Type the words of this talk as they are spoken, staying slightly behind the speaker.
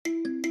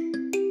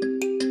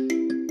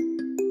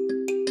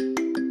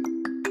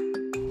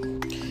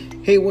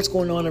Hey, what's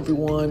going on,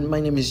 everyone?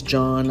 My name is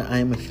John. I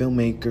am a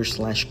filmmaker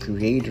slash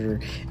creator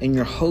and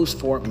your host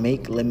for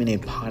Make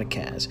Lemonade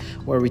podcast,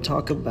 where we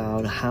talk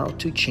about how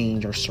to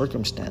change our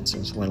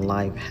circumstances when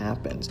life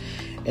happens.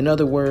 In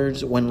other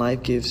words, when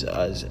life gives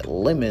us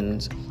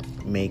lemons,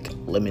 make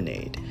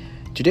lemonade.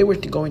 Today, we're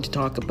going to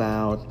talk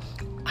about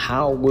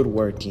how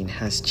woodworking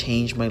has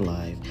changed my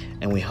life,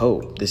 and we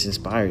hope this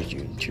inspires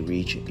you to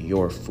reach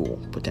your full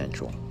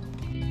potential.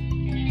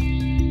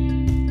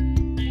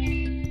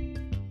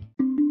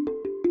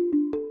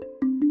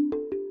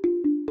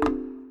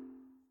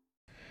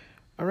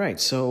 All right,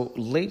 so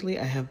lately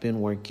I have been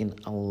working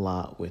a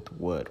lot with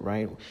wood,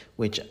 right?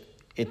 Which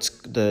it's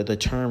the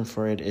term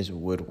for it is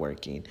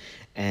woodworking,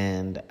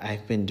 and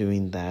I've been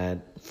doing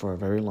that for a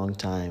very long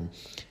time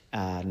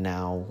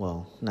now.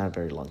 Well, not a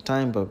very long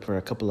time, but for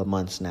a couple of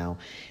months now.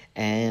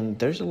 And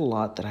there's a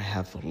lot that I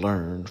have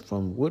learned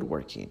from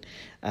woodworking.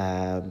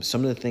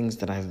 Some of the things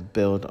that I've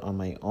built on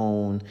my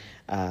own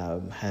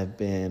have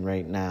been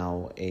right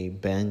now a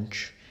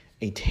bench,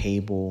 a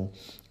table,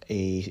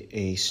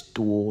 a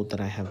stool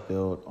that I have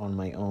built on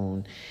my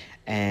own.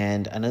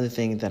 And another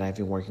thing that I've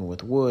been working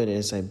with wood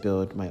is I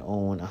built my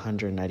own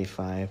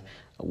 195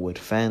 wood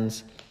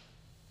fence,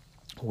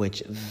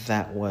 which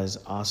that was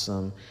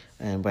awesome.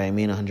 And by I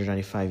mean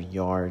 195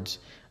 yards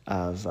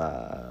of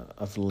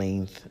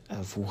length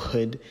of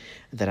wood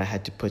that I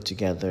had to put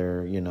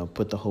together,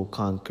 put the whole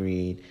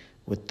concrete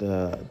with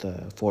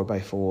the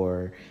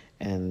 4x4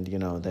 and,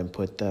 then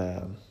put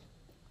the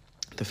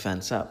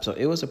fence up. So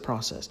it was a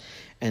process.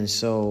 And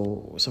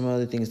so some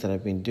other things that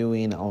I've been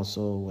doing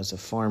also was a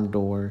farm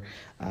door,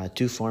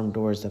 2 farm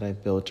doors that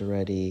I've built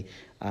already.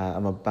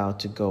 I'm about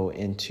to go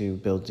into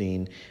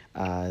building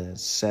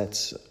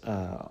sets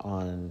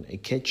on a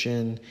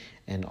kitchen,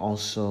 and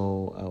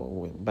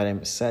also, by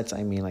sets,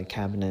 I mean like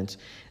cabinets,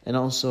 and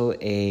also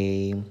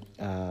I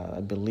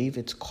believe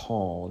it's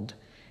called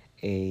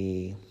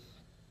a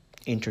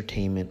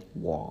entertainment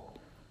wall,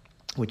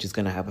 which is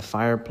going to have a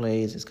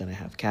fireplace, it's going to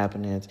have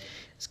cabinets,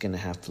 it's going to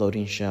have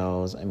floating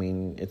shelves. I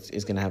mean,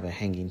 it's going to have a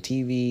hanging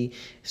TV.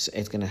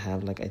 It's going to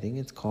have, I think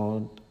it's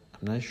called,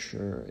 I'm not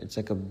sure. It's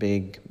like a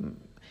big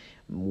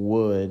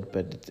wood,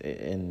 but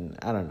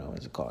I don't know what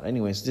it's called.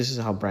 Anyways, this is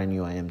how brand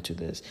new I am to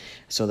this.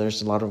 So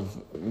there's a lot of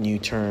new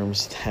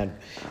terms that,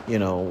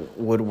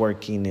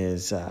 woodworking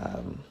is,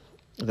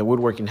 the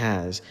woodworking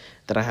has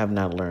that I have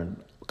not learned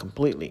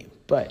completely.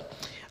 But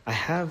I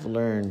have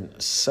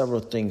learned several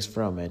things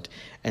from it.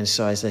 And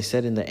so, as I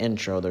said in the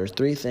intro, there's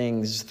 3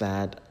 things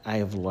that I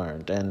have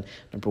learned. And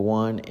number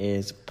 1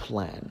 is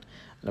plan.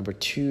 Number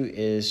 2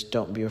 is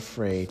don't be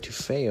afraid to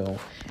fail.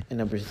 And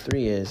number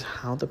 3 is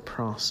how the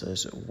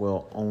process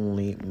will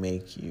only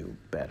make you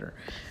better.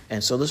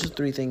 And so those are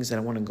 3 things that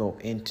I want to go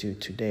into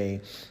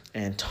today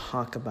and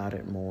talk about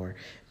it more,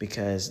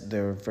 because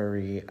they're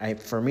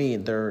for me,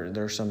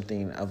 they're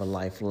something of a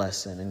life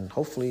lesson. And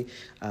hopefully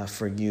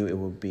for you, it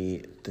will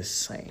be the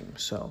same.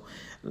 So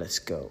let's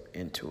go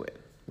into it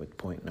with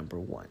point number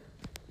 1.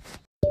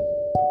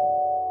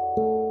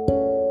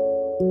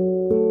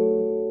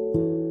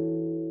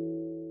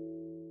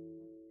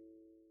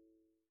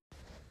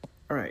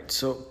 All right,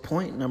 so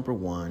point number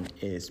 1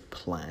 is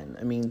plan.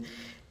 I mean,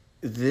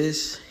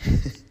 this,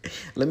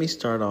 let me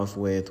start off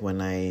with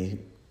when I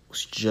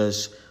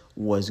just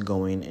was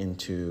going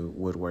into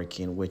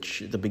woodworking,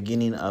 which the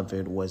beginning of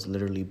it was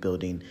literally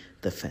building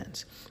the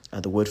fence.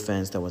 The wood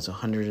fence that was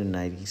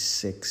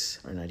 196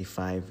 or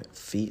 95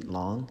 feet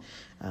long.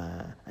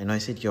 I know I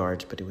said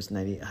yards, but it was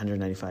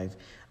 195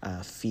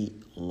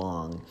 feet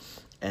long.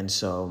 And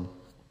so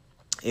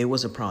it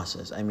was a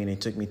process. I mean, it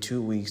took me 2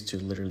 weeks to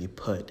literally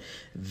put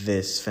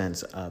this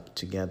fence up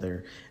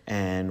together.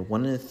 And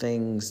one of the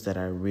things that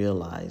I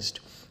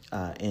realized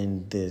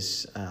in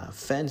this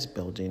fence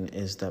building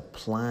is that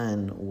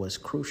plan was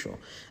crucial.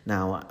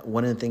 Now,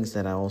 one of the things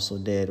that I also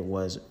did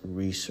was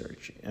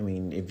research. I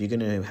mean, if you're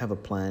going to have a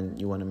plan,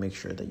 you want to make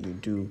sure that you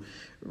do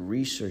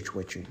research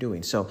what you're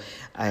doing. So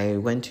I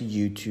went to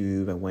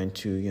YouTube, I went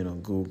to,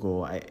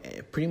 Google,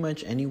 pretty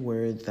much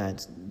anywhere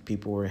that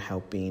people were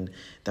helping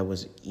that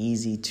was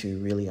easy to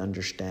really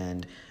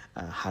understand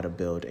how to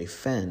build a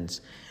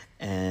fence.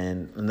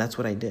 And that's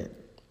what I did.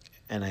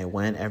 And I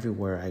went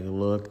everywhere. I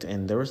looked,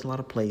 and there was a lot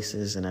of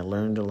places, and I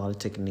learned a lot of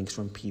techniques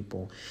from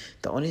people.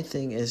 The only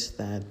thing is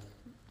that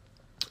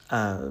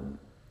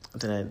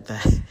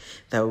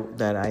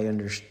that I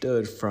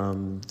understood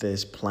from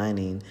this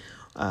planning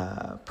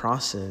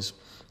process,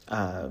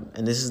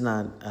 and this is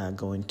not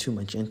going too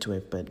much into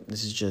it, but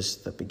this is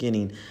just the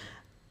beginning.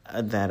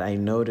 That I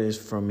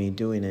noticed from me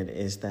doing it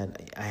is that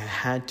I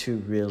had to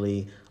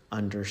really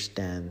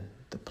understand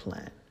the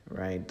plan.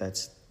 Right,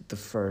 that's the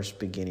first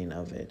beginning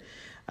of it.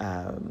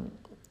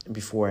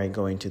 Before I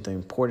go into the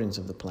importance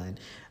of the plan,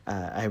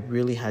 I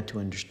really had to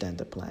understand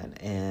the plan.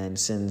 And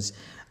since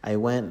I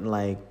went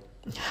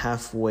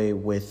halfway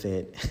with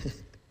it,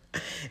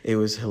 it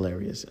was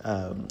hilarious.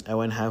 I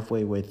went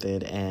halfway with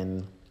it,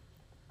 and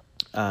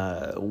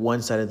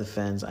one side of the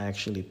fence I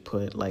actually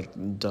put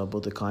double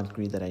the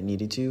concrete that I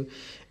needed to,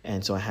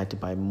 and so I had to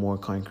buy more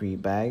concrete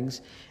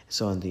bags.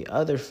 So on the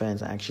other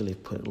fence, I actually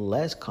put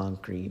less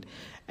concrete,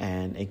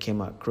 and it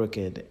came out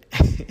crooked.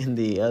 In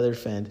the other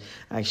fence,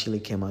 actually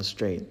came out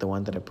straight. The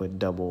one that I put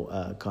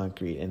double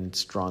concrete, and it's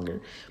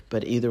stronger.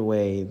 But either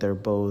way, they're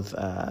both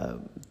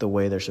the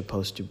way they're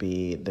supposed to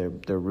be.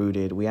 They're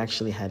rooted. We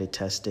actually had it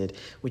tested,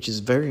 which is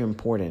very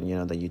important.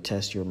 That you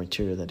test your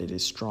material, that it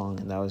is strong,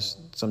 and that was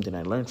something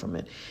I learned from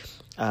it.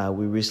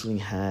 We recently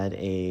had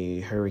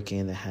a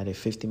hurricane that had a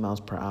 50 miles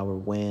per hour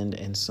wind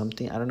and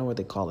something, I don't know what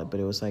they call it, but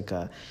it was like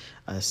a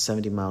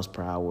 70 miles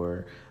per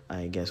hour,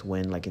 I guess,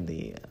 wind, like in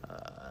the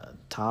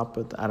top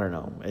of I don't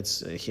know,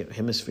 it's a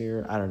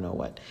hemisphere, I don't know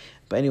what.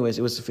 But anyways,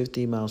 it was a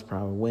 50 miles per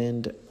hour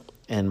wind,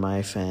 and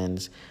my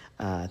fans,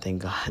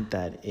 thank God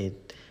that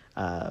it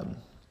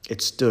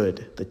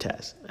stood the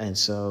test. And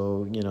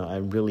so,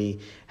 I'm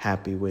really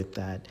happy with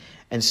that.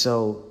 And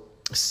so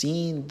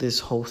seeing this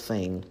whole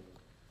thing,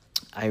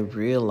 I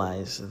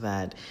realized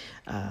that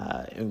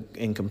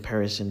in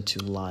comparison to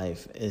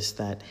life is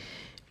that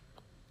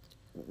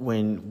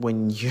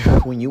when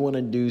you want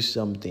to do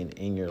something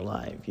in your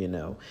life,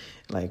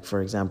 like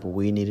for example,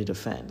 we needed a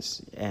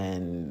fence,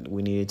 and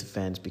we needed a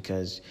fence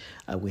because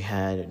we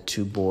had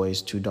two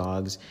boys, two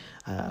dogs.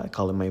 I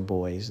call them my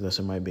boys; those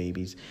are my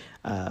babies.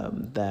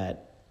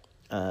 That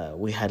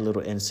we had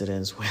little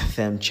incidents with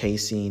them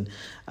chasing,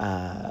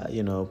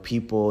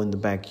 people in the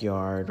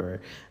backyard,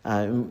 or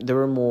they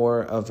were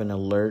more of an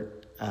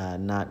alert,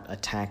 not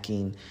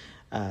attacking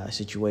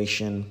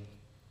situation.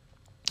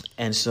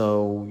 And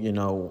so,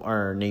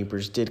 our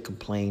neighbors did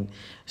complain.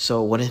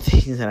 So one of the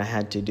things that I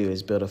had to do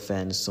is build a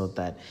fence so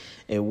that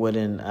it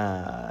wouldn't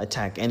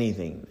attack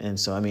anything. And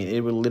so,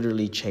 it would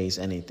literally chase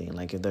anything.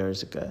 Like if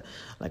there's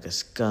like a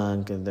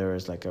skunk, if there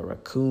was like a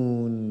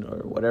raccoon or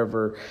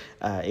whatever,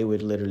 it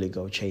would literally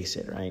go chase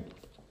it, right?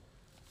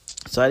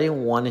 So I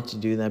didn't want it to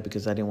do that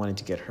because I didn't want it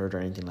to get hurt or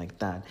anything like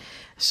that.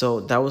 So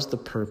that was the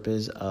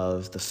purpose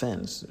of the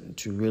fence,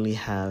 to really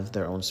have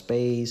their own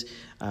space,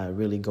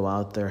 really go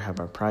out there, have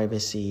our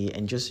privacy,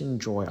 and just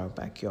enjoy our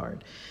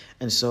backyard.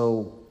 And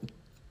so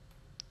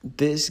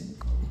this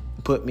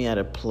put me at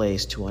a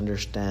place to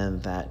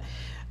understand that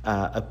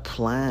a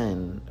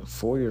plan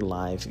for your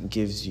life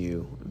gives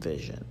you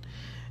vision.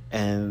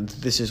 And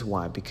this is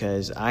why,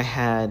 because I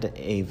had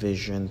a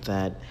vision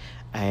that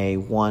I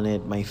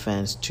wanted my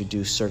fans to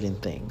do certain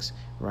things,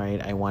 right?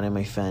 I wanted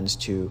my fans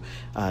to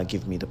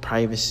give me the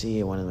privacy.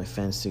 I wanted my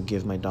fans to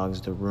give my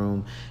dogs the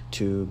room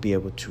to be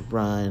able to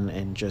run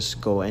and just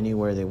go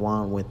anywhere they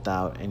want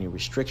without any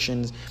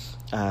restrictions.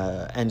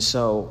 And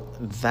so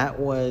that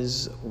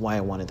was why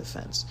I wanted the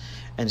fence.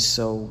 And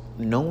so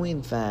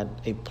knowing that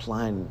a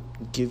plan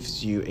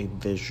gives you a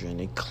vision,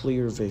 a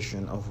clear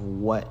vision of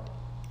what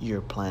your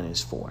plan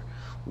is for,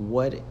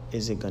 what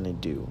is it going to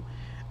do?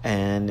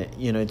 And,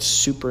 it's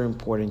super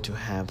important to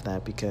have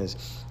that because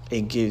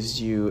it gives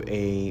you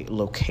a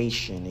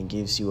location, it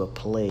gives you a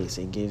place,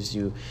 it gives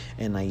you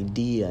an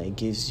idea, it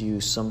gives you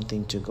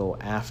something to go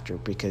after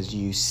because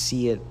you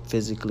see it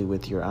physically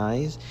with your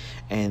eyes.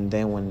 And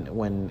then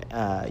when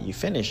you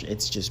finish,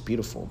 it's just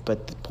beautiful.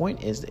 But the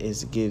point is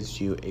it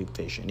gives you a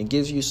vision. It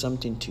gives you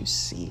something to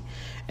see.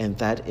 And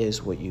that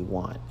is what you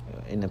want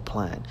in a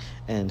plan.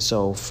 And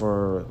so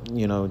for,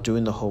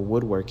 doing the whole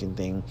woodworking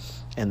thing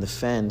and the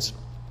fence,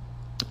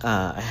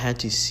 I had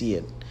to see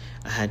it.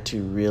 I had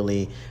to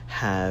really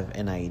have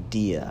an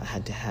idea. I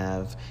had to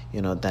have,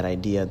 that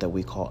idea that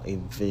we call a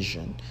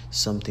vision,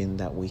 something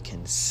that we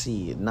can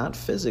see, not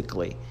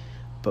physically,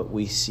 but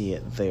we see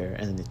it there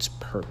and its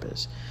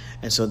purpose.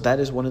 And so that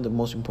is one of the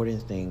most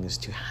important things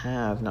to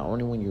have, not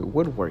only when you're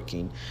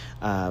woodworking,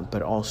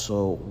 but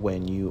also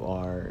when you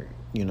are,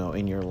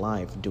 in your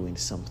life doing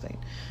something.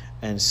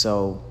 And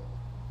so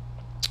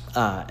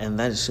and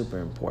that is super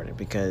important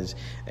because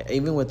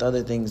even with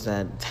other things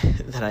that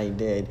I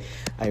did,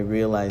 I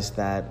realized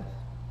that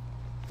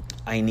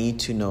I need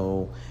to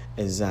know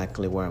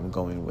exactly where I'm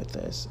going with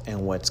this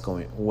and what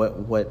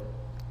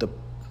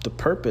the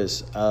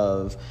purpose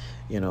of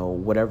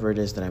whatever it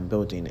is that I'm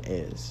building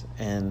is.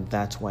 And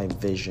that's why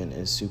vision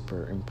is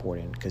super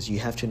important, because you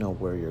have to know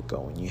where you're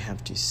going. You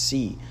have to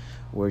see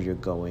where you're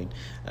going,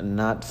 and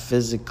not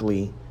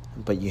physically,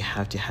 but you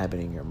have to have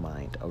it in your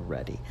mind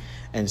already.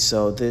 And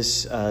so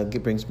this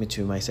brings me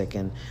to my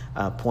second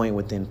point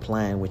within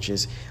plan, which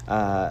is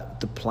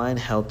the plan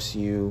helps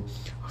you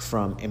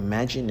from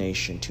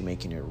imagination to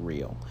making it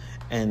real.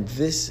 And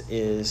this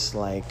is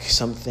like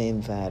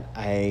something that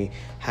I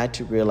had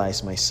to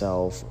realize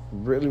myself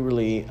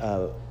really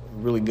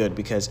good,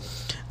 because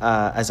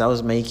as I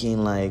was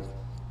making my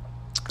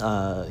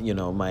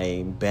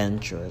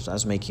bench, or as I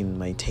was making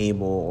my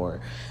table,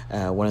 or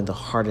one of the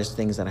hardest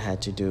things that I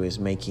had to do is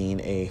making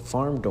a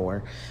farm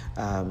door.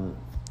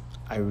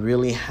 I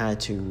really had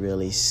to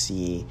really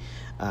see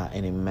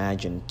and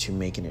imagine to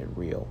making it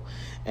real.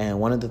 And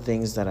one of the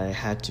things that I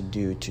had to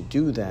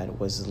do that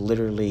was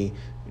literally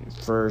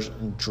first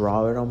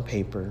draw it on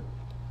paper,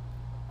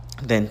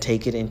 then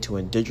take it into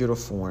a digital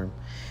form,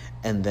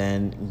 and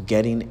then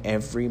getting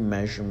every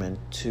measurement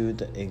to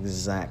the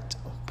exact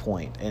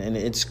point. And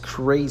it's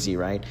crazy,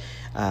 right?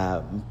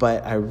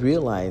 But I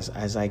realized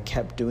as I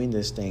kept doing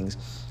these things,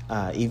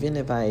 even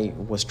if I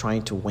was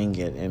trying to wing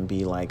it and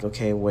be like,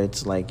 okay, well,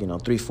 it's like,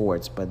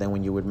 3/4, but then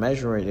when you would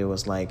measure it, it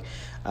was like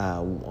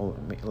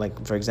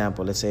for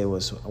example, let's say it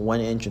was 1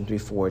 inch and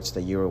 3/4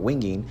 that you were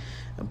winging,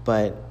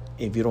 but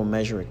if you don't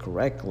measure it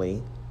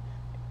correctly,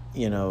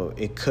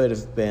 it could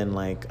have been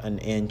like 1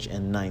 inch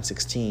and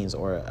 9/16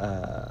 or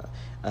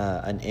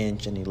 1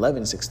 inch and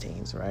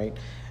 11/16, right?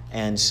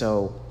 And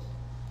so,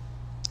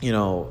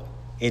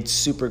 it's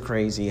super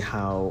crazy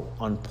how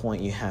on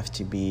point you have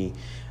to be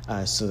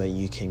so that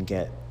you can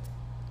get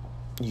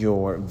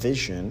your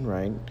vision,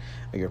 right,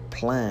 or your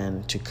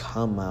plan to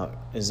come out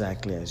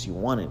exactly as you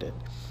wanted it.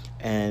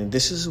 And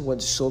this is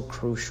what's so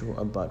crucial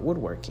about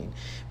woodworking,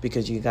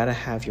 because you got to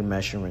have your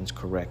measurements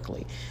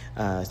correctly.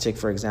 Take,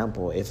 for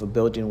example, if a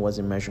building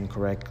wasn't measured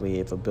correctly,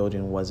 if a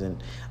building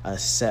wasn't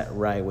set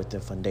right with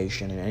the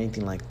foundation and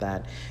anything like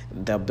that,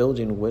 the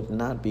building would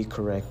not be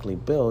correctly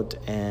built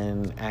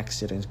and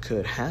accidents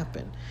could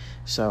happen.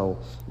 So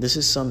this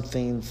is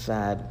something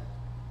that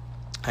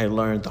I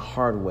learned the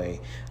hard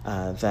way,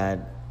 that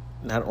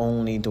not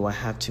only do I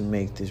have to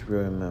make this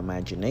real in my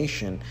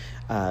imagination,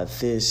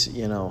 this,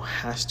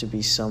 has to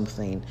be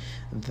something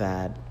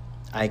that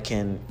I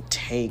can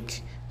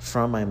take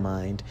from my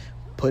mind,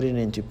 put it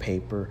into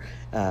paper,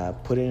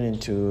 put it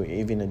into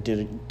even a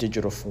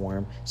digital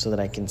form so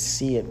that I can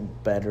see it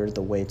better,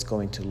 the way it's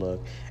going to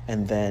look,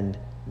 and then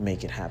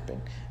make it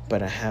happen.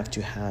 But I have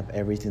to have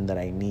everything that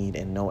I need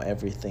and know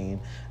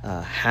everything,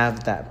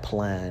 have that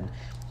plan,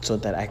 so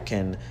that I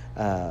can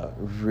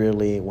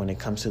really, when it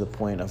comes to the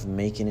point of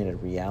making it a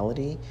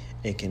reality,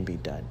 it can be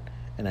done.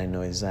 And I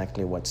know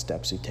exactly what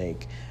steps to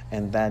take.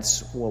 And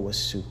that's what was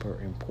super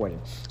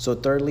important. So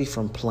thirdly,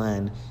 from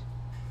plan,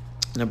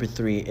 number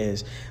 3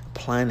 is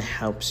plan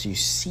helps you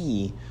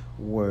see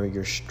where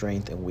your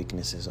strengths and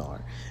weaknesses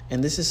are.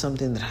 And this is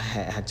something that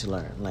I had to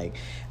learn. Like,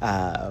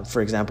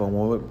 for example,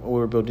 when we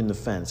were building the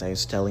fence, I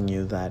was telling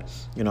you that,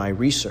 I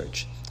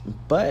researched,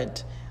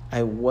 but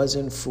I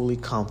wasn't fully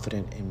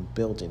confident in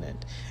building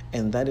it.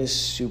 And that is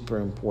super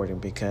important,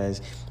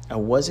 because I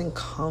wasn't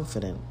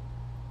confident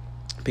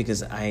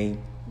because I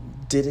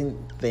didn't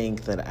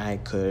think that I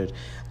could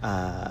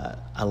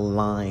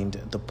align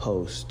the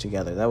posts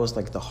together. That was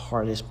like the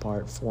hardest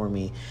part for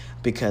me,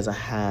 because I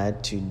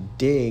had to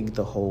dig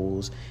the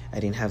holes. I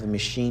didn't have a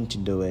machine to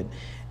do it.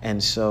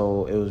 And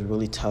so it was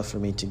really tough for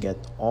me to get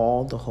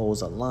all the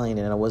holes aligned,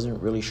 and I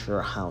wasn't really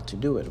sure how to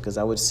do it, because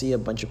I would see a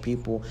bunch of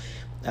people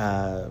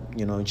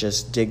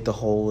just dig the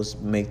holes,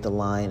 make the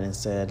line, and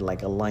said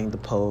like align the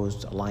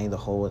post, align the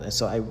hole. And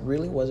so I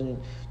really wasn't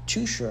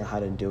too sure how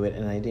to do it,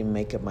 and I didn't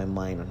make up my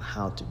mind on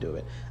how to do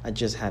it. I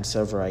just had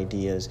several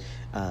ideas,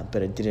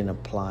 but I didn't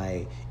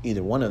apply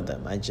either one of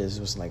them. I just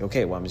was like,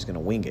 okay, well, I'm just gonna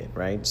wing it,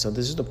 right? So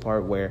this is the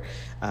part where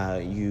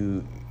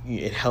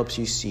it helps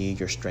you see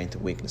your strengths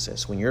and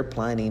weaknesses. When you're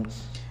planning,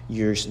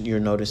 you're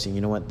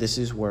noticing, this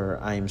is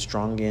where I'm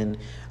strong in.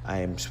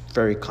 I'm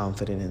very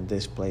confident in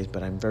this place,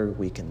 but I'm very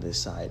weak in this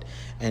side.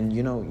 And,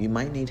 you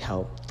might need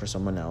help for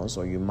someone else,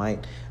 or you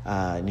might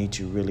need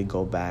to really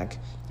go back.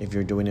 If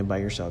you're doing it by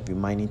yourself, you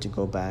might need to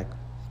go back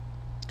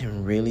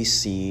and really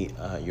see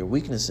your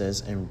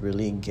weaknesses and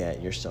really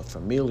get yourself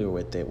familiar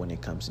with it when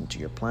it comes into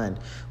your plan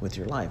with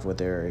your life.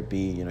 Whether it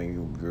be,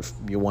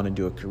 you want to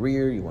do a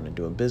career, you want to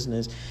do a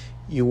business,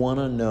 you want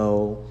to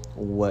know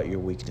what your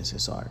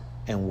weaknesses are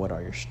and what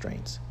are your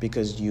strengths,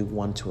 because you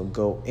want to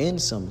go in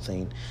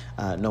something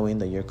knowing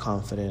that you're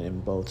confident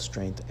in both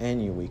strength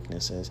and your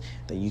weaknesses,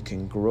 that you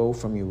can grow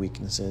from your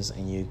weaknesses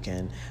and you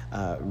can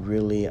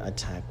really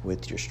attack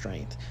with your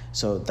strength.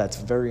 So that's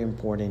very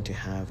important to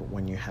have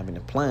when you're having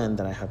a plan,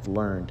 that I have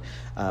learned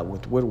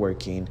with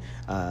woodworking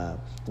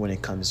when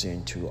it comes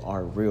into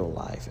our real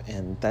life.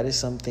 And that is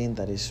something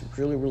that is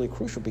really, really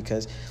crucial,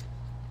 because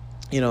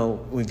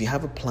if you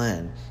have a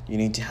plan, you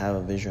need to have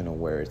a vision of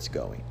where it's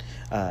going.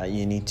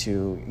 You need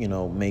to,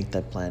 make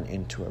that plan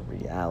into a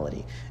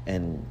reality.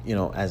 And,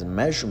 as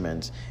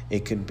measurements,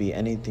 it could be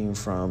anything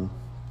from,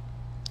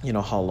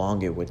 how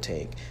long it would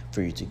take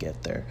for you to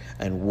get there,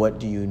 and what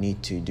do you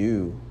need to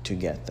do to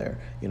get there.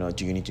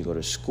 Do you need to go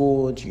to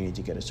school? Do you need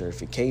to get a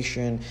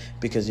certification?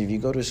 Because if you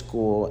go to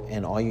school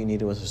and all you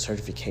needed was a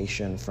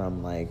certification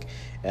from a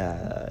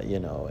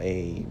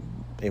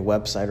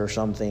website or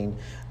something,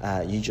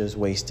 you just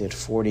wasted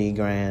 40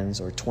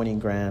 grand or 20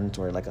 grand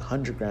or like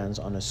 100 grand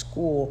on a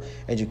school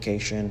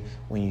education,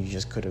 when you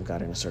just could have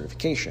gotten a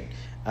certification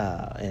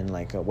in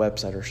like a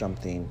website or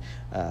something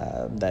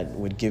that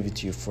would give it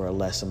to you for a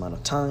less amount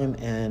of time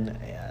and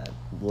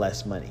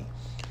less money.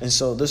 And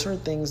so those are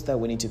things that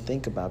we need to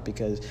think about,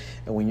 because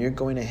when you're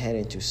going ahead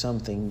into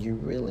something, you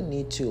really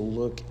need to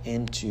look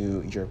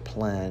into your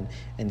plan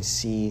and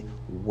see,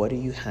 what do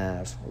you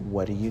have,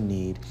 what do you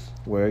need,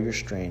 where are your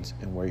strengths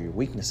and where are your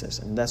weaknesses.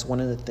 And that's one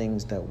of the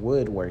things that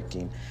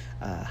woodworking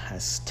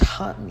has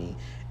taught me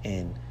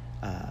in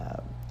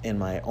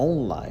my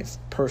own life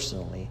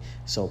personally.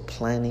 So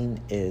planning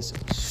is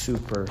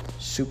super,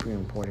 super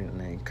important,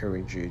 and I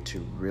encourage you to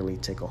really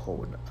take a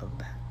hold of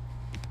that.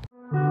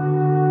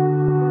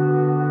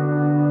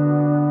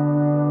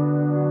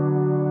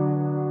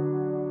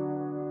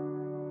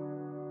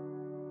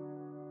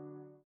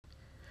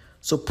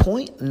 So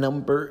point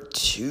number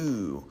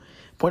two.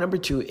 Point number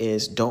two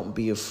is don't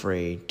be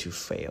afraid to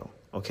fail.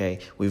 Okay,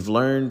 we've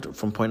learned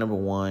from point number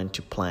one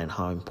to plan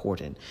how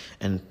important.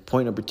 And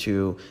point number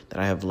two that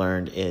I have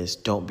learned is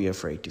don't be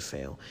afraid to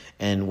fail.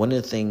 And one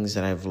of the things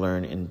that I've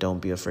learned in don't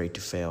be afraid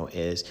to fail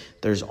is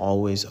there's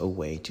always a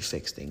way to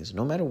fix things.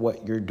 No matter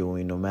what you're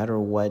doing, no matter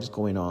what's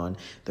going on,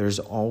 there's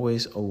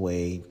always a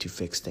way to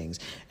fix things.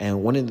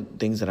 And one of the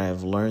things that I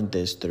have learned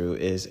this through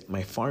is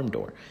my farm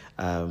door.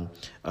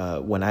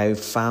 When I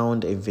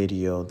found a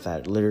video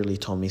that literally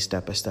told me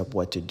step by step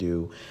what to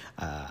do,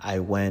 I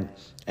went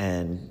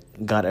and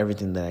got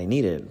everything that I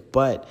needed.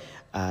 But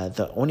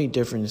the only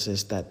difference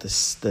is that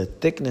the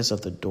thickness of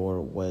the door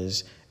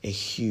was a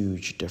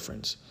huge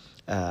difference.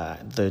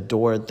 The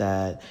door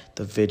that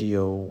the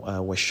video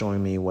was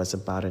showing me was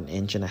about 1.5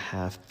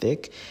 inches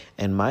thick,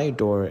 and my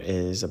door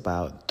is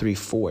about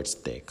 3/4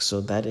 thick. So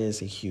that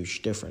is a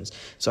huge difference.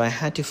 So I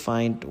had to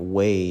find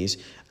ways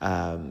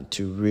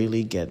to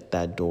really get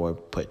that door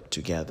put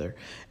together.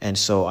 And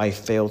so I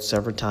failed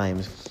several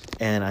times.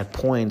 And at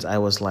points I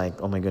was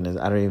like, oh my goodness,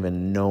 I don't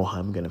even know how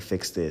I'm going to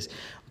fix this.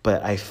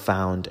 But I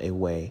found a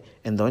way.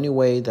 And the only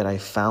way that I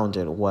found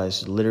it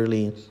was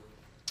literally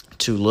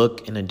to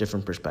look in a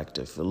different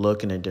perspective,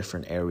 look in a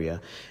different area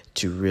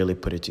to really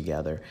put it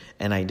together.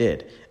 And I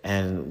did.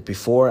 And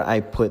before I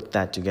put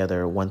that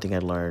together, one thing I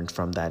learned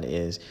from that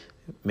is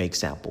make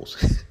samples.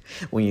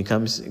 When it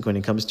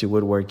comes to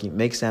woodworking,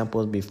 make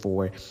samples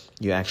before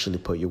you actually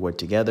put your wood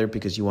together,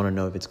 because you want to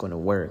know if it's going to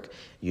work.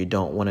 You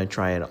don't want to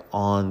try it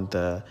on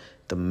the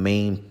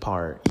main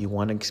part. You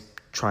want to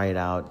try it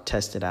out,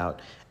 test it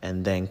out,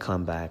 and then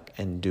come back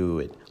and do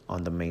it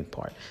on the main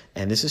part.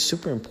 And this is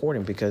super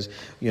important because,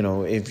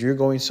 if you're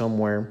going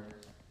somewhere,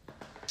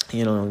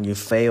 you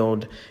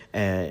failed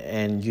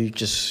and you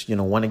just,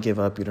 want to give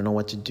up, you don't know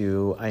what to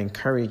do, I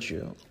encourage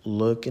you,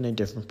 look in a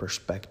different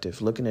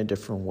perspective, look in a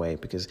different way,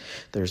 because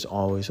there's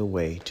always a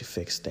way to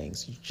fix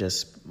things. You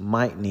just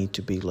might need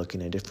to be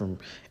looking in a different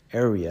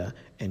area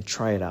and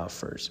try it out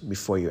first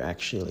before you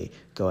actually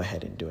go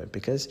ahead and do it,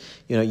 because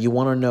you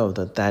want to know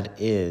that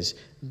is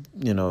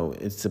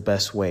it's the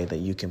best way that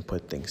you can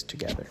put things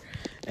together.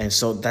 And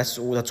so that's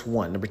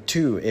one. Number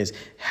two is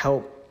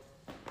help.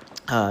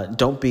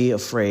 Don't be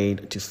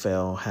afraid to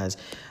fail. Has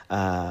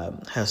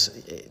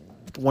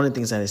one of the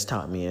things that it's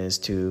taught me is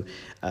to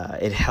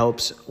it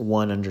helps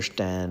one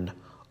understand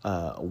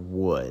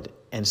wood.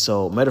 And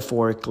so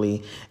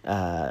metaphorically,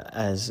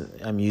 as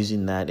I'm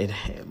using that,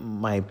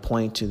 my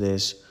point to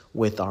this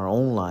with our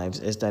own lives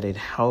is that it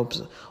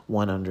helps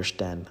one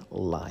understand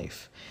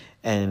life.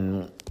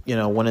 And,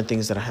 one of the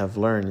things that I have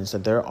learned is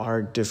that there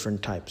are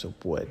different types of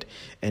wood,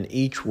 and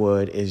each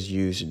wood is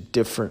used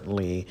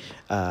differently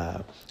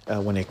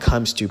when it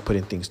comes to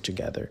putting things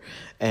together.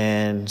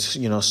 And,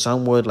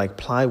 some wood, like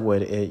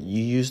plywood,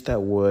 you use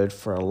that wood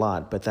for a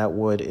lot, but that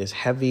wood is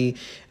heavy.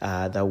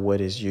 That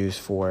wood is used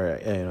for,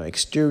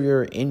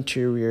 exterior,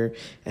 interior,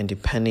 and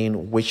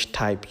depending which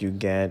type you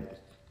get,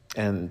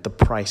 and the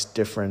price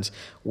difference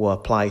will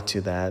apply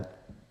to that.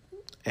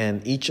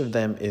 And each of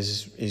them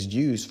is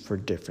used for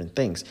different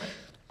things.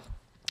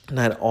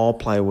 Not all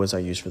plywoods are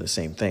used for the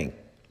same thing,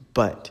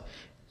 but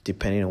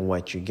depending on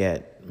what you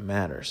get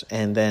matters.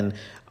 And then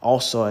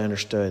also I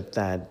understood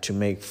that to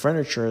make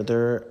furniture,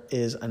 there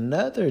is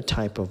another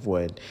type of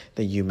wood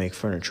that you make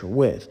furniture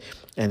with.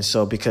 And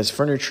so because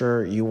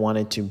furniture, you want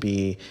it to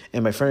be,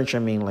 and by furniture,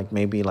 I mean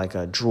maybe like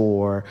a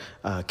drawer,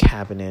 a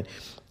cabinet,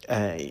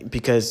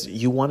 because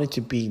you want it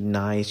to be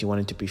nice, you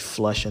want it to be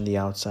flush on the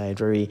outside,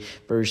 very,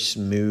 very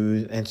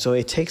smooth. And so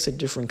it takes a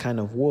different kind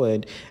of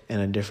wood and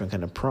a different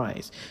kind of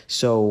price.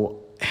 So,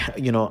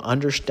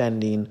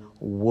 understanding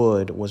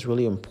wood was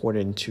really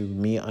important to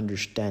me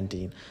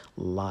understanding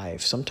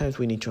life. Sometimes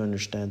we need to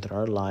understand that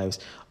our lives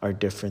are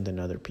different than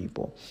other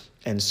people.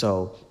 And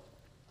so,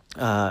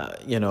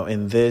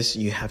 in this,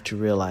 you have to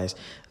realize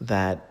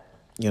that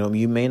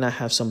you may not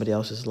have somebody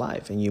else's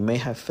life, and you may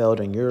have failed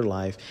in your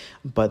life,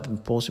 but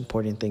the most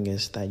important thing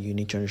is that you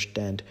need to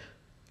understand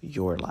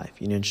your life.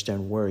 You need to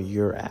understand where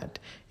you're at.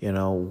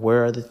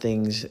 Where are the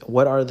things,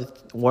 what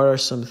are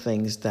some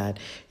things that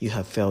you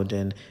have failed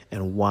in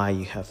and why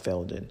you have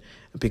failed in?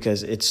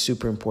 Because it's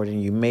super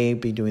important. You may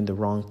be doing the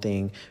wrong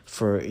thing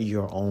for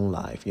your own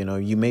life.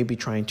 You may be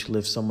trying to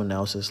live someone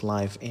else's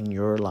life in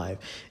your life.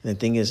 And the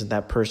thing is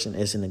that person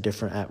is in a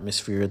different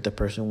atmosphere. The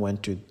person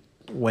went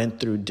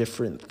through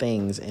different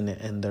things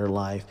in their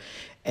life,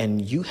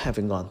 and you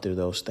haven't gone through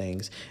those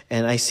things.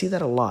 And I see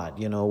that a lot,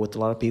 with a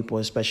lot of people,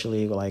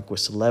 especially like with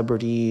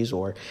celebrities,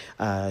 or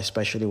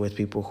especially with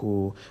people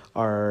who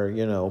are,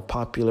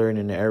 popular in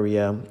an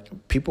area.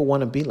 People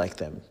want to be like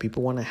them.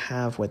 People want to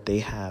have what they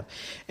have,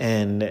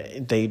 and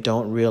they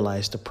don't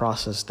realize the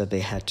process that they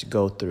had to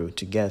go through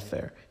to get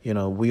there.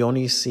 We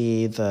only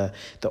see the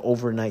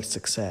overnight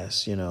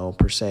success,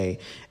 per se,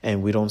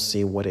 and we don't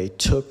see what it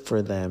took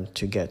for them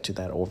to get to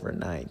that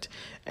overnight.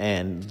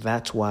 And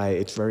that's why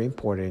it's very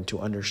important to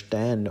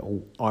understand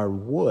our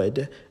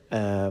wood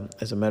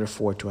as a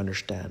metaphor to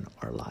understand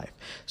our life.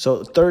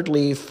 So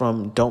thirdly,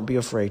 from don't be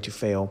afraid to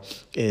fail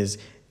is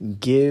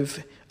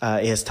it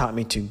has taught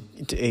me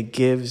it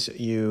gives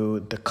you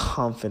the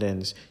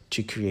confidence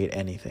to create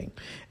anything.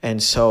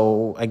 And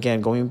so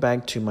again, going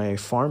back to my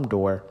farm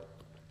door,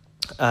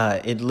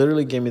 it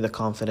literally gave me the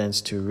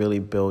confidence to really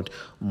build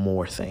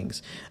more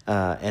things.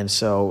 And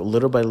so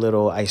little by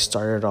little, I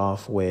started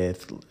off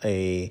with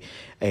a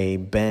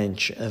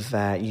bench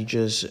that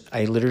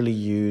I literally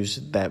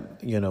used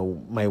that,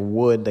 my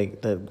wood,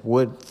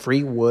 the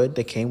free wood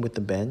that came with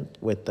the bench,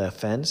 with the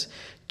fence,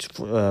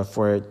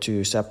 for it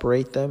to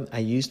separate them. I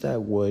used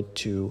that wood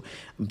to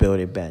build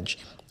a bench.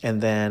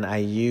 And then I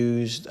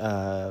used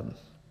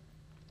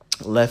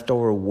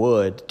leftover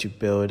wood to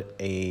build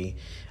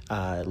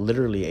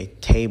literally a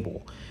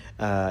table.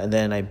 And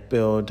then I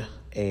build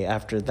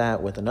after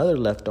that with another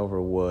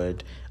leftover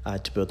wood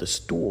to build a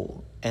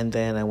stool. And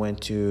then I went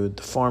to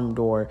the farm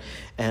door.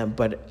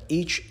 But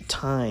each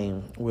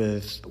time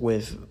with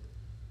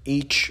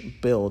each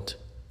build,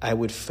 I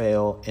would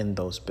fail in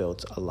those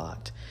builds a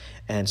lot.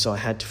 And so I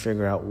had to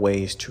figure out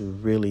ways to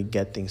really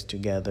get things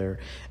together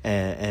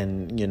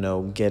and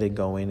get it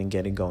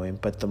going.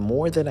 But the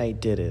more that I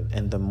did it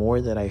and the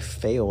more that I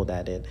failed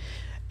at it,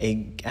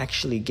 it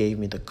actually gave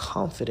me the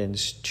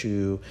confidence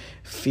to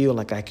feel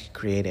like I could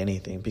create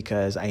anything,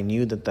 because I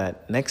knew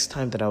that next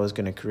time that I was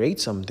going to create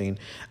something,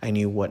 I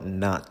knew what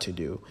not to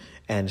do.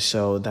 And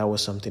so that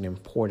was something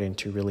important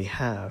to really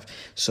have.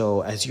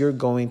 So as you're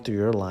going through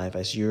your life,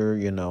 as you're,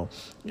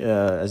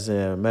 as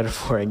a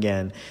metaphor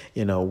again,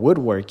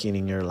 woodworking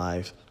in your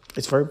life,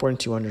 it's very important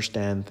to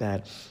understand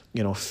that,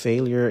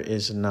 failure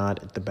is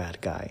not the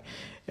bad guy.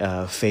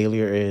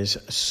 Failure is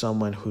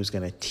someone who's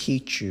going to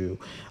teach you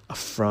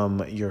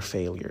from your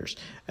failures,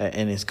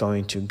 and it's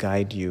going to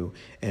guide you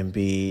and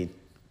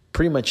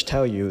pretty much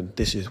tell you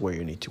this is where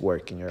you need to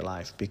work in your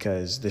life,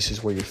 because this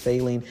is where you're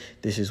failing.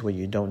 This is what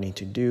you don't need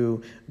to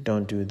do.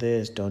 Don't do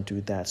this. Don't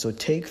do that. So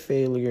take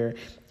failure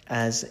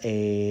as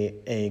an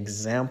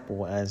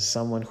example, as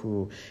someone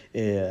who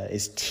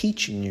is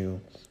teaching you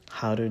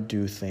how to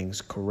do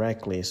things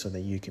correctly so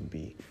that you can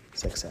be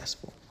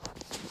successful.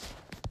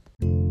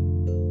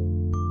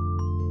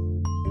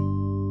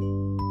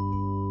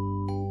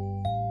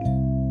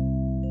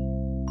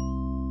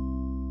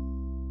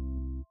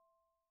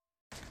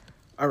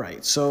 All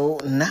right, so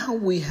now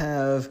we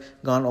have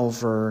gone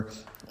over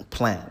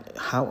plan,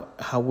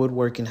 how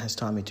woodworking has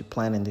taught me to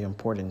plan and the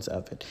importance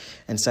of it.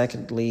 And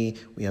secondly,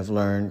 we have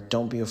learned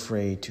don't be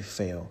afraid to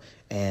fail,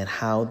 and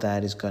how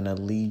that is going to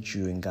lead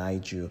you and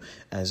guide you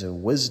as a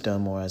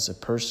wisdom or as a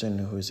person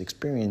who is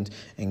experienced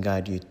and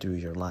guide you through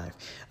your life.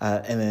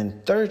 And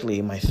then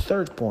thirdly, my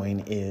third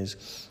point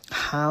is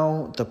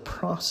how the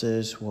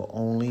process will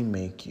only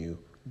make you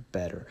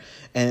better.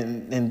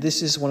 And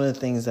this is one of the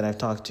things that I've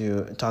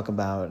talk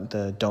about,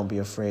 the don't be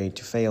afraid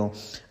to fail.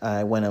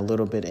 I went a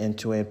little bit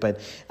into it, but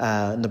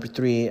number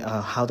three,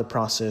 how the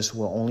process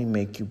will only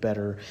make you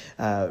better.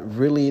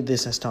 Really,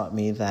 this has taught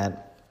me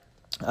that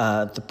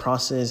the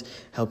process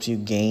helps you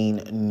gain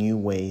new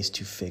ways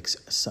to fix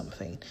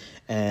something.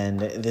 And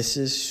this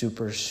is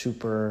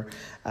super,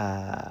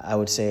 I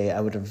would say, I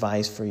would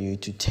advise for you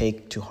to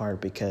take to heart,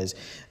 because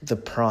the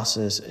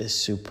process is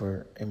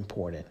super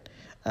important.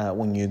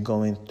 When you're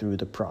going through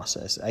the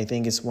process, I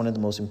think it's one of the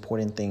most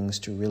important things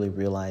to really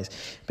realize,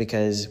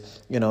 because,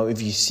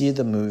 if you see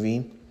the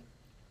movie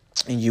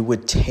and you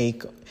would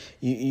take,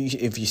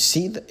 if you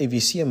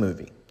see a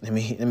movie, let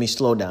me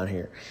slow down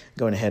here,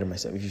 going ahead of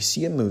myself. If you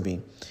see a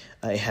movie,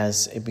 it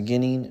has a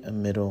beginning, a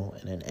middle,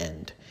 and an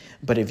end.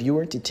 But if you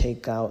were to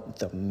take out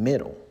the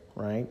middle,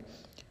 right,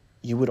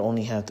 you would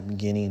only have the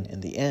beginning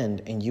and the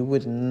end, and you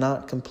would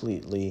not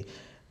completely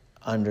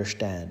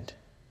understand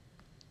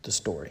the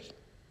story.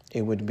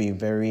 It would be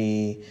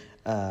very,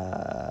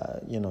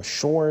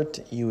 short.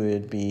 You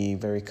would be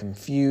very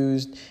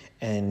confused,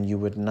 and you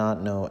would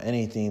not know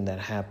anything that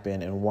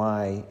happened and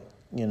why,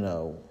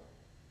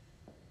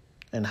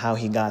 and how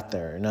he got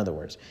there, in other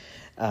words,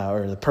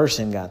 or the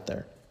person got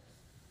there.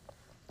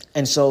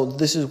 And so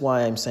this is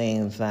why I'm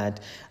saying that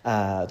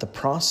the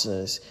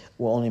process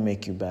will only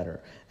make you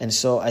better. And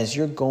so as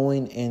you're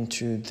going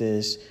into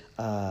this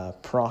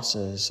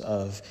process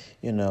of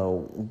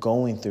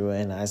going through,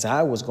 and as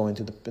I was going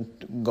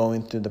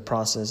through the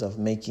process of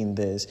making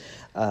this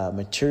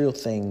material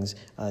things,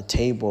 a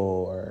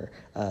table or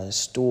a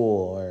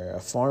stool or a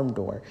farm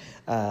door,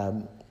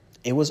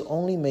 it was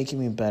only making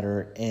me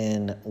better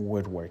in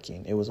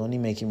woodworking. It was only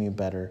making me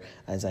better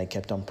as I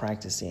kept on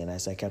practicing,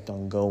 as I kept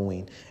on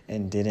going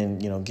and didn't,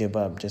 give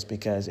up just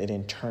because it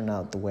didn't turn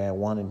out the way I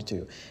wanted it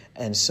to.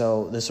 And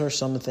so these are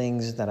some of the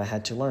things that I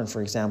had to learn.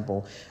 For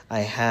example,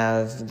 I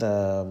have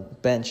the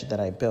bench that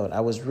I built.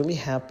 I was really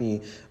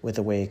happy with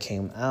the way it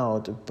came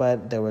out,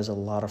 but there was a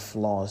lot of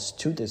flaws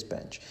to this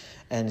bench.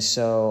 And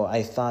so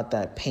I thought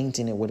that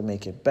painting it would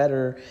make it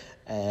better.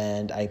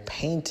 and I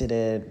painted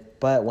it.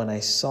 But when I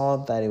saw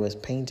that it was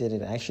painted,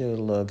 it actually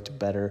looked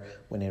better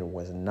when it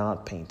was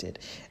not painted.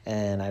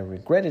 And I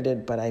regretted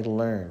it, but I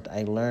learned.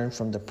 I learned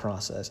from the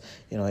process.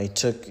 It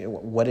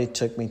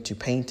took me to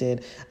paint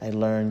it. I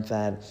learned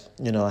that,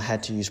 I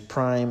had to use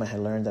prime. I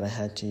learned that I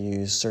had to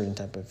use certain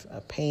type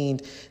of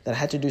paint, that I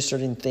had to do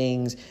certain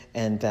things,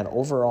 and that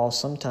overall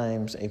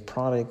sometimes a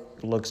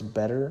product looks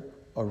better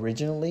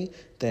originally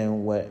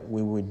than what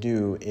we would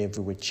do if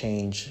we would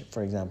change,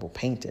 for example,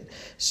 paint it.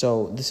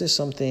 So this is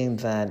something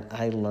that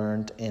I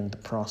learned in the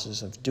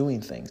process of doing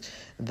things,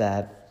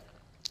 that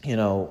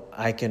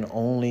I can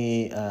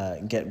only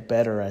get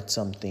better at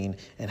something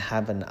and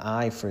have an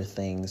eye for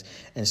things.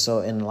 And so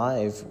in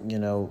life,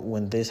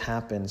 when this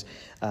happens,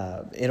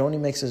 it only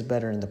makes us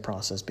better in the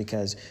process,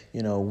 because,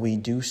 we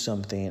do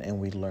something and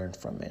we learn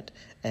from it.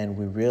 And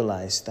we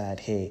realize that,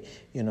 hey,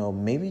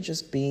 maybe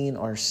just being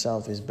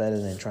ourselves is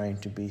better than trying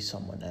to be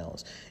someone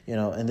else.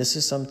 And this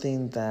is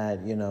something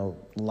that,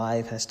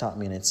 life has taught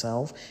me in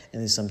itself.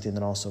 And it's something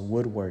that also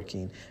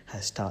woodworking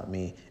has taught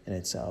me in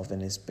itself.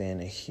 And it's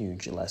been a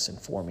huge lesson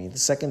for me. The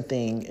second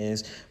thing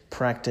is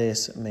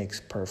practice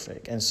makes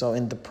perfect. And so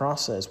in the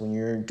process, when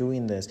you're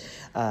doing this,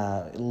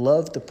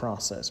 love the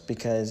process,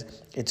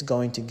 because it's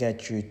going to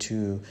get you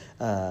to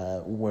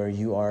where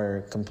you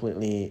are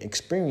completely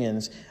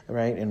experienced,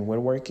 right, in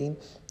woodworking.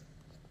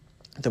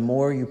 The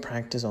more you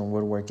practice on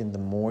woodworking, the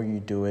more you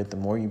do it, the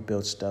more you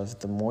build stuff,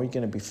 the more you're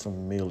going to be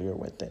familiar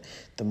with it,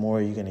 the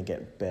more you're going to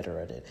get better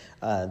at it.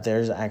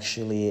 There's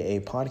actually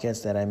a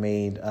podcast that I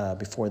made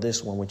before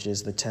this one, which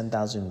is the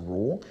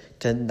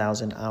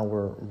 10,000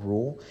 hour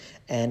rule.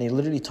 And it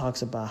literally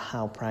talks about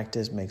how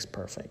practice makes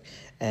perfect.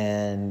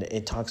 And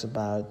it talks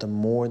about the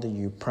more that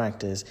you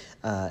practice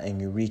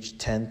and you reach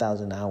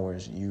 10,000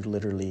 hours, you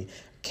literally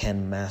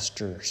can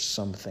master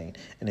something.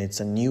 And it's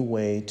a new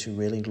way to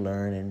really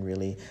learn and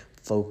really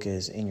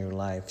focus in your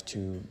life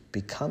to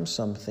become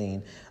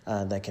something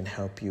that can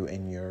help you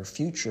in your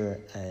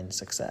future and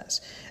success.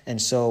 And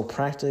so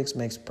practice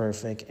makes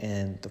perfect,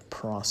 and the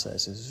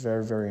process is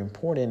very, very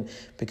important,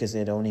 because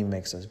it only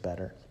makes us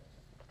better.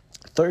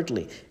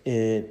 Thirdly,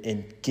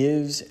 it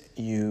gives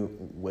you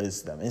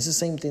wisdom. It's the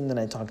same thing that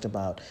I talked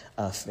about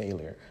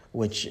failure,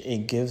 which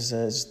it gives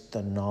us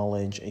the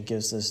knowledge, it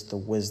gives us the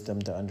wisdom,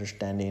 the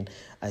understanding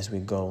as we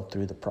go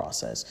through the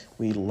process.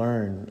 We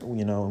learn,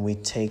 and we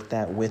take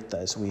that with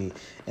us.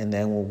 And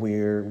then when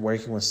we're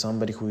working with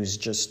somebody who's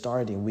just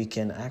starting, we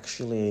can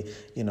actually,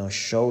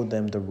 show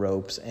them the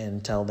ropes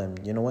and tell them,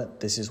 you know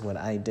what, this is what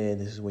I did,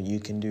 this is what you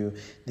can do,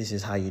 this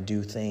is how you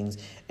do things.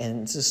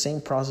 And it's the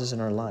same process in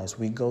our lives.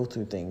 We go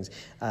through things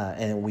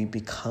and we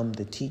become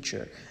the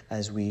teacher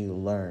as we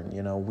learn.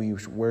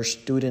 We're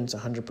students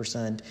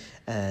 100%,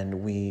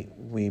 and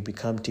we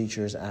become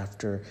teachers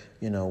after,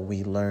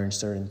 we learn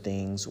certain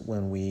things,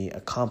 when we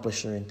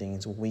accomplish certain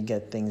things, when we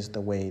get things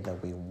the way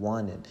that we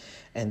wanted.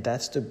 And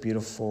that's the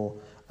beautiful,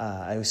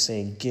 I would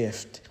say,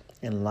 gift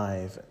in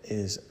life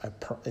is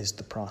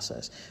the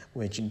process,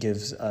 which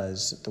gives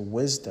us the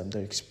wisdom, the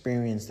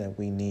experience that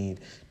we need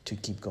to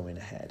keep going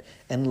ahead.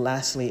 And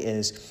lastly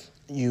is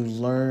you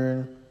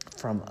learn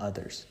from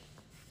others.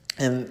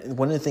 And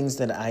one of the things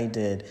that I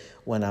did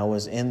when I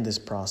was in this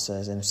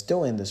process, and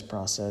still in this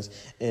process,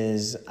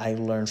 is I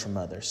learned from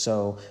others.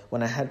 So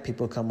when I had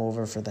people come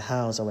over for the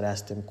house, I would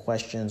ask them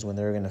questions when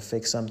they were going to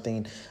fix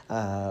something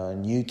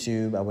on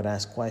YouTube. I would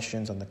ask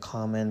questions on the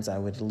comments. I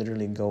would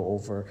literally go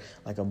over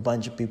like a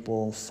bunch of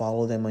people,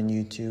 follow them on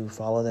YouTube,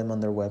 follow them on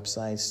their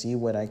website, see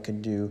what I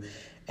could do,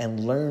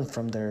 and learn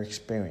from their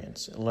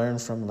experience. Learn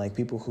from like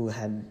people who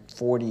had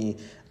 40,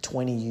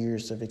 20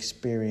 years of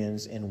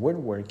experience in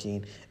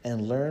woodworking,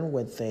 and learn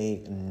what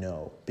they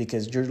know,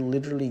 because you're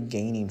literally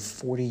gaining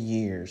 40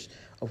 years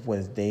of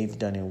what they've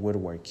done in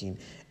woodworking,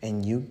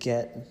 and you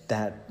get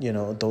that,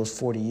 those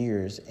 40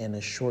 years in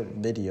a short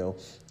video,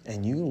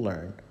 and you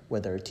learn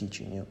what they're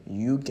teaching you.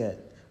 You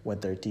get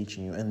what they're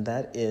teaching you, and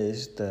that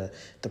is the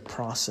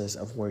process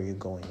of where you're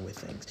going with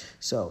things.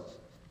 So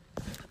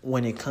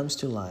when it comes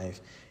to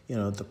life,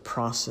 the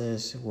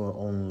process will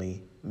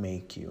only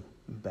make you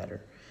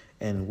better.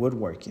 And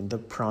woodworking, the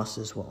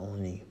process will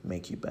only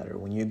make you better.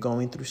 When you're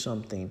going through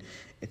something,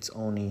 it's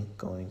only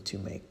going to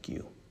make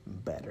you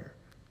better.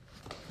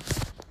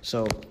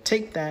 So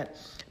take that,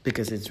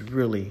 because it's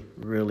really,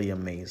 really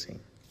amazing.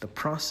 The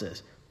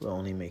process will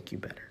only make you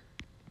better.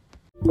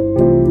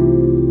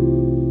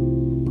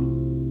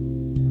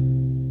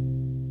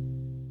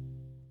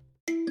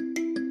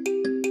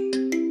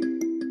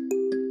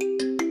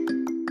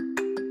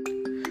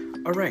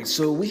 All right,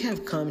 so we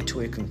have come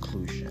to a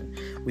conclusion.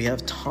 We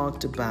have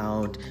talked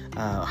about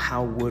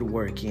how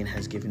woodworking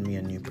has given me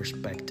a new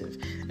perspective.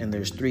 And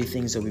there's 3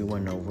 things that we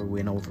went over.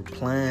 We went over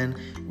plan,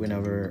 we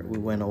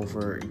went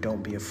over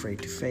don't be afraid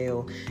to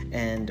fail,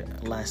 and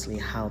lastly,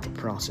 how the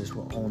process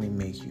will only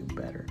make you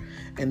better.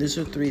 And these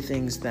are 3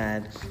 things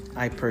that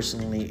I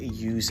personally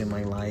use in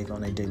my life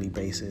on a daily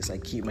basis. I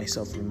keep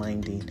myself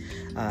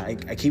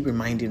I keep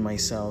reminding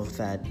myself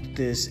that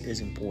this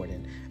is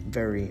important,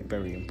 very,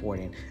 very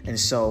important. And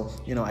so,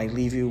 I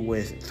leave you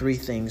with 3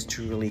 things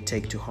to really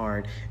take to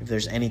heart. If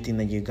there's anything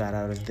that you got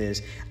out of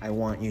this, I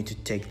want you to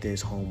take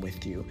this home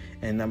with you.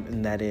 And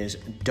that is,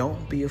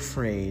 don't be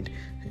afraid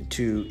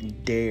to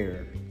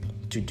dare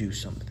to do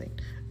something.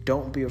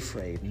 Don't be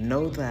afraid.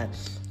 Know that,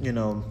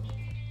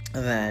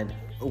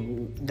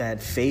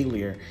 that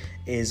failure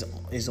is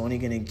only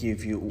going to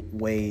give you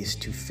ways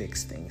to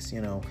fix things.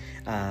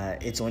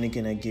 It's only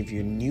going to give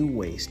you new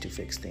ways to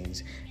fix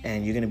things,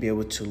 and you're going to be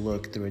able to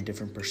look through a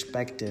different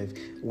perspective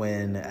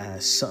when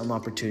some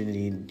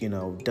opportunity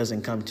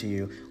doesn't come to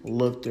you.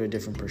 Look through a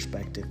different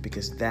perspective,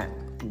 because that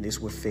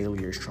is what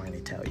failure is trying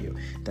to tell you,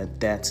 that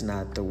that's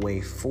not the way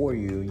for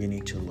you. You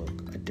need to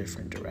look a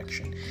different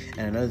direction.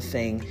 And another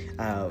thing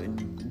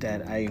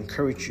that I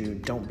encourage you,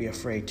 don't be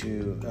afraid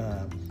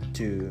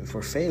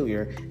for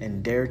failure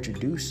and dare to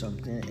do something,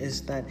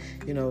 is that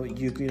you're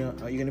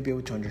going to be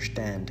able to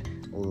understand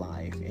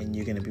life, and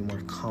you're going to be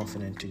more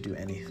confident to do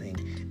anything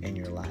in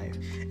your life.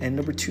 And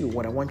number 2,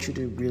 what I want you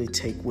to really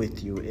take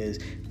with you is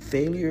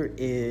failure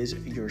is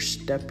your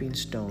stepping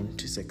stone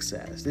to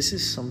success. This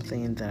is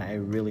something that I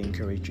really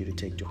encourage you to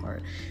take to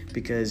heart,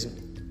 because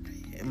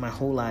my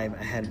whole life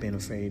I had been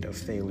afraid of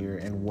failure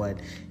and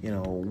what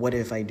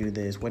if I do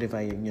this, what if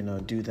I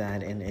do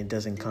that and it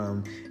doesn't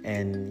come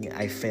and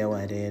I fail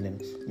at it,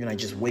 and I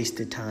just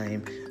wasted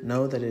time.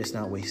 Know that it's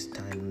not wasted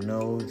time.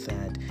 Know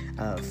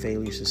that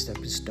failure is a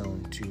stepping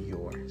stone to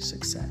your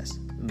success.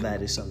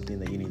 That is something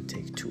that you need to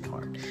take to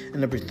heart.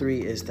 And number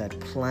 3 is that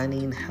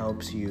planning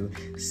helps you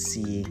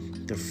see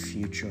the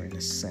future in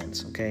a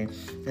sense, okay?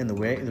 And the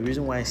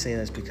reason why I say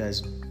that is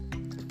because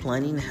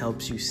planning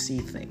helps you see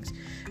things,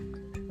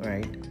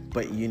 right?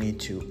 But you need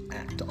to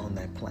act on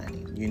that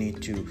planning. You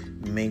need to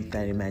make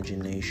that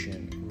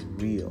imagination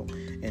real,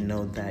 and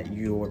know that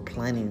your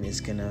planning is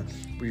gonna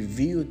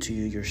reveal to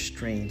you your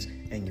strengths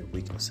and your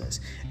weaknesses.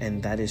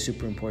 And that is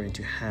super important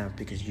to have,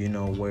 because you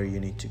know where you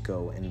need to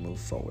go and move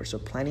forward. So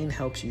planning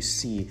helps you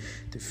see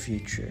the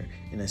future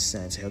in a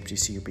sense. It helps you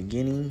see your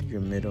beginning,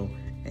 your middle,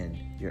 and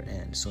your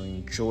end. So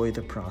enjoy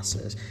the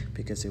process,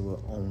 because it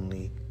will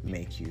only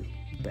make you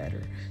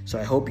better. So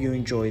I hope you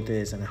enjoyed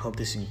this, and I hope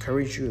this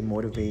encouraged you and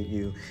motivate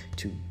you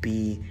to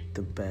be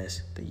the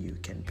best that you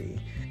can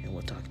be. And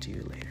we'll talk to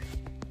you later.